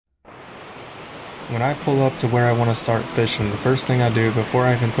When I pull up to where I want to start fishing, the first thing I do before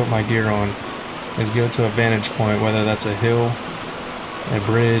I even put my gear on is go to a vantage point, whether that's a hill, a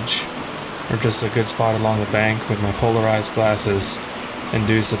bridge, or just a good spot along the bank with my polarized glasses and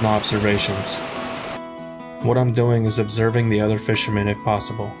do some observations. What I'm doing is observing the other fishermen if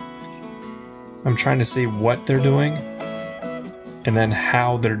possible. I'm trying to see what they're doing and then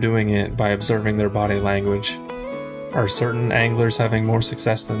how they're doing it by observing their body language. Are certain anglers having more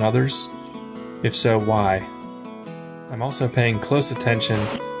success than others? If so, why? I'm also paying close attention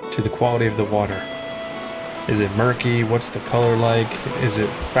to the quality of the water. Is it murky? What's the color like? Is it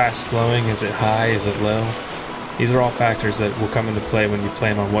fast flowing? Is it high? Is it low? These are all factors that will come into play when you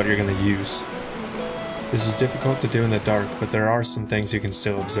plan on what you're going to use. This is difficult to do in the dark, but there are some things you can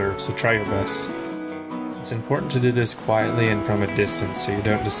still observe, so try your best. It's important to do this quietly and from a distance so you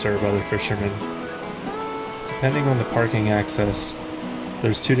don't disturb other fishermen. Depending on the parking access,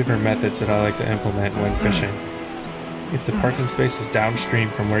 there's two different methods that I like to implement when fishing. If the parking space is downstream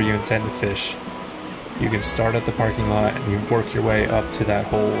from where you intend to fish, you can start at the parking lot and you work your way up to that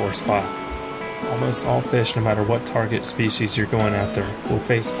hole or spot. Almost all fish, no matter what target species you're going after, will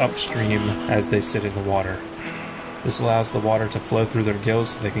face upstream as they sit in the water. This allows the water to flow through their gills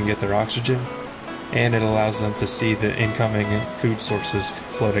so they can get their oxygen, and it allows them to see the incoming food sources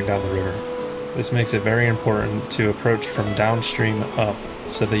floating down the river. This makes it very important to approach from downstream up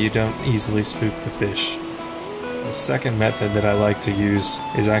so that you don't easily spook the fish. The second method that I like to use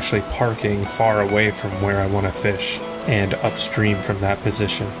is actually parking far away from where I want to fish and upstream from that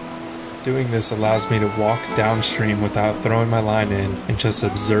position. Doing this allows me to walk downstream without throwing my line in and just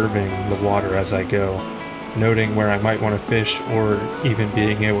observing the water as I go, noting where I might want to fish or even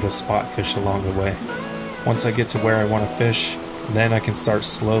being able to spot fish along the way. Once I get to where I want to fish, then I can start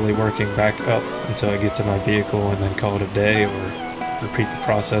slowly working back up until I get to my vehicle and then call it a day or repeat the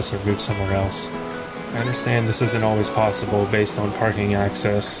process or move somewhere else. I understand this isn't always possible based on parking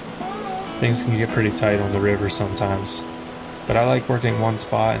access. Things can get pretty tight on the river sometimes. But I like working one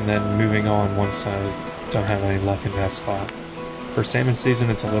spot and then moving on once I don't have any luck in that spot. For salmon season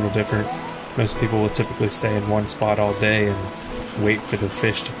it's a little different. Most people will typically stay in one spot all day and wait for the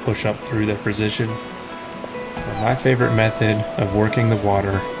fish to push up through their position. But my favorite method of working the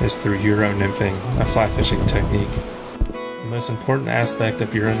water is through Euro nymphing, a fly fishing technique. The most important aspect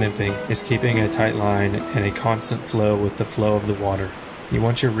of Euro nymphing is keeping a tight line and a constant flow with the flow of the water. You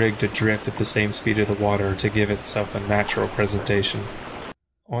want your rig to drift at the same speed of the water to give itself a natural presentation.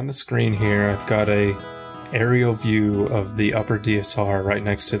 On the screen here I've got a aerial view of the upper DSR right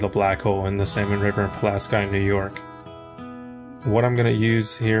next to the black hole in the Salmon River in Pulaski, New York. What I'm going to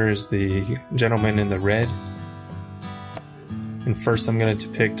use here is the gentleman in the red. And first I'm going to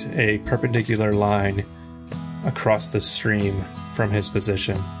depict a perpendicular line across the stream from his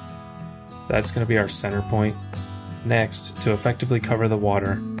position. That's going to be our center point. Next, to effectively cover the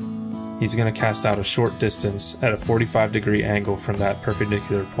water, he's going to cast out a short distance at a 45-degree angle from that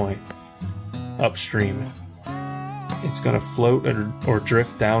perpendicular point, upstream. It's going to float or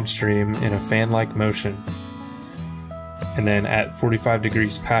drift downstream in a fan-like motion, and then at 45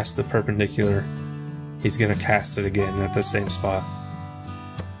 degrees past the perpendicular, he's going to cast it again at the same spot.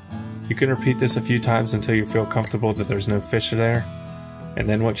 You can repeat this a few times until you feel comfortable that there's no fish there, and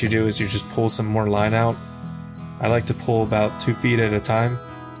then what you do is you just pull some more line out. I like to pull about 2 feet at a time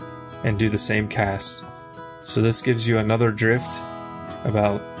and do the same cast. So this gives you another drift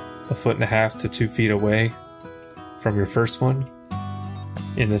about 1.5 to 2 feet away from your first one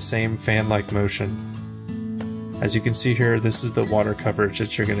in the same fan-like motion. As you can see here, this is the water coverage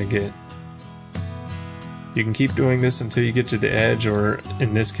that you're going to get. You can keep doing this until you get to the edge, or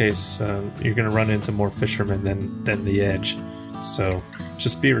in this case, you're going to run into more fishermen than the edge. So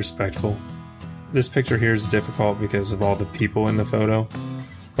just be respectful. This picture here is difficult because of all the people in the photo,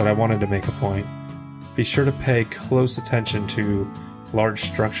 but I wanted to make a point. Be sure to pay close attention to large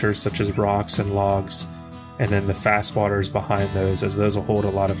structures such as rocks and logs, and then the fast waters behind those, as those will hold a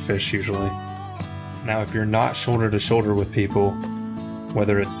lot of fish usually. Now if you're not shoulder to shoulder with people,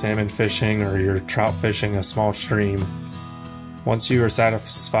 whether it's salmon fishing or you're trout fishing a small stream, once you are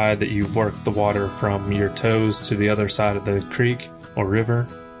satisfied that you've worked the water from your toes to the other side of the creek or river,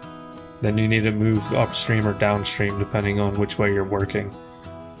 then you need to move upstream or downstream depending on which way you're working.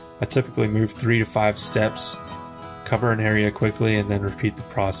 I typically move 3 to 5 steps, cover an area quickly, and then repeat the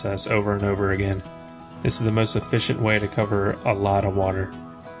process over and over again. This is the most efficient way to cover a lot of water.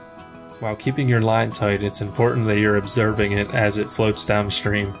 While keeping your line tight, it's important that you're observing it as it floats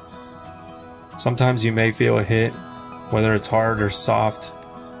downstream. Sometimes you may feel a hit, whether it's hard or soft.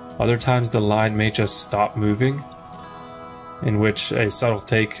 Other times the line may just stop moving, in which a subtle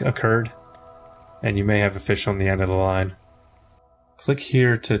take occurred. and you may have a fish on the end of the line. Click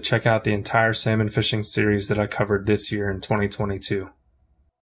here to check out the entire salmon fishing series that I covered this year in 2022.